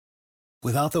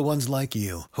Without the ones like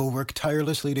you, who work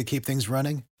tirelessly to keep things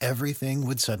running, everything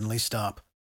would suddenly stop.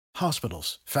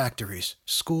 Hospitals, factories,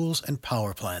 schools, and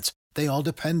power plants, they all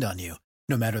depend on you.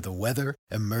 No matter the weather,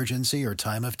 emergency, or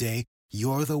time of day,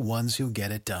 you're the ones who get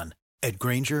it done. At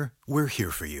Grainger, we're here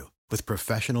for you with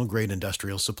professional-grade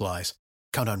industrial supplies.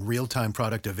 Count on real-time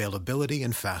product availability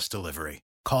and fast delivery.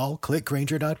 Call,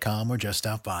 clickgrainger.com, or just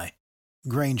stop by.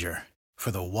 Grainger, for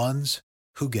the ones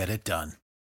who get it done.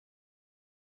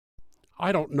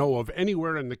 I don't know of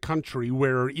anywhere in the country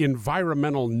where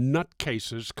environmental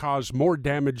nutcases cause more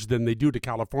damage than they do to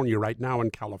California right now.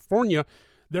 In California,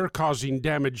 they're causing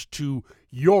damage to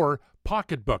your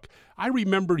pocketbook. I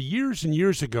remember years and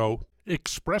years ago,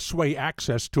 expressway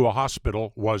access to a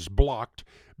hospital was blocked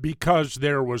because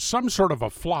there was some sort of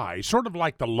a fly, sort of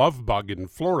like the love bug in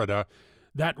Florida,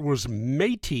 that was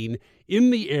mating in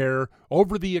the air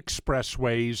over the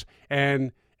expressways,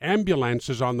 and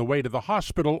ambulances on the way to the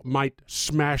hospital might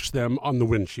smash them on the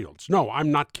windshields. No,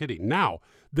 I'm not kidding. Now,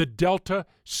 the Delta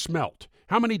smelt.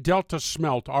 How many Delta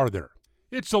smelt are there?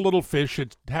 It's a little fish.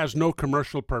 It has no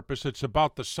commercial purpose. It's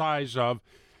about the size of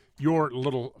your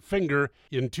little finger.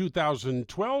 In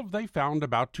 2012, they found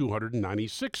about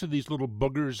 296 of these little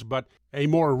boogers, but a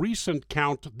more recent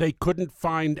count, they couldn't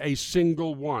find a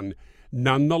single one.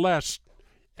 Nonetheless,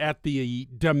 at the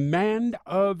demand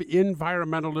of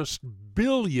environmentalists,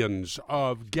 billions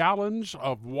of gallons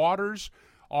of waters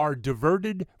are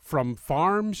diverted from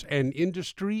farms and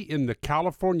industry in the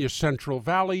California Central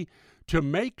Valley to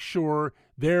make sure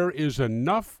there is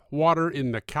enough water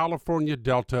in the California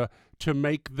Delta to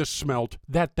make the smelt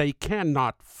that they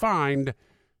cannot find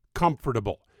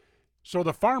comfortable. So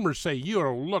the farmers say,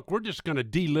 look, we're just going to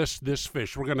delist this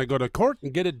fish. We're going to go to court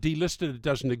and get it delisted. It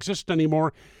doesn't exist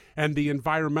anymore. And the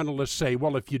environmentalists say,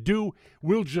 well, if you do,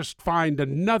 we'll just find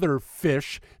another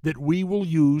fish that we will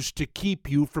use to keep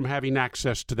you from having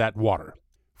access to that water.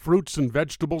 Fruits and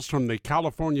vegetables from the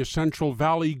California Central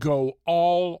Valley go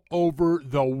all over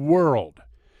the world.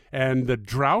 And the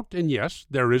drought, and yes,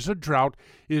 there is a drought,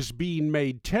 is being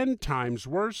made 10 times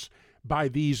worse by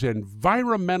these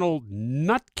environmental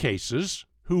nutcases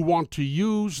who want to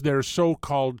use their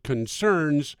so-called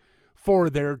concerns for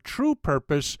their true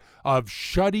purpose of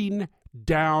shutting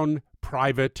down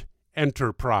private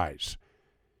enterprise.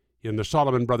 In the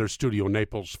Solomon Brothers Studio,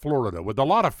 Naples, Florida, with a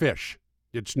lot of fish,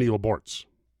 it's Neil Bortz.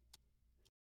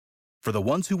 For the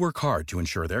ones who work hard to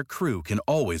ensure their crew can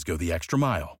always go the extra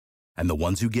mile, and the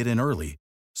ones who get in early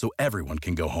so everyone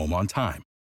can go home on time,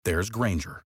 there's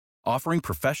Grainger, offering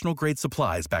professional-grade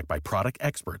supplies backed by product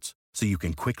experts so you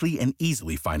can quickly and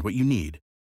easily find what you need.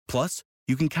 Plus,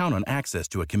 you can count on access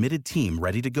to a committed team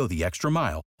ready to go the extra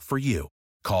mile for you.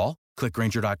 Call, click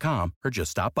Grainger.com, or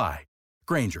just stop by.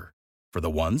 Grainger, for the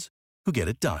ones who get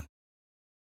it done.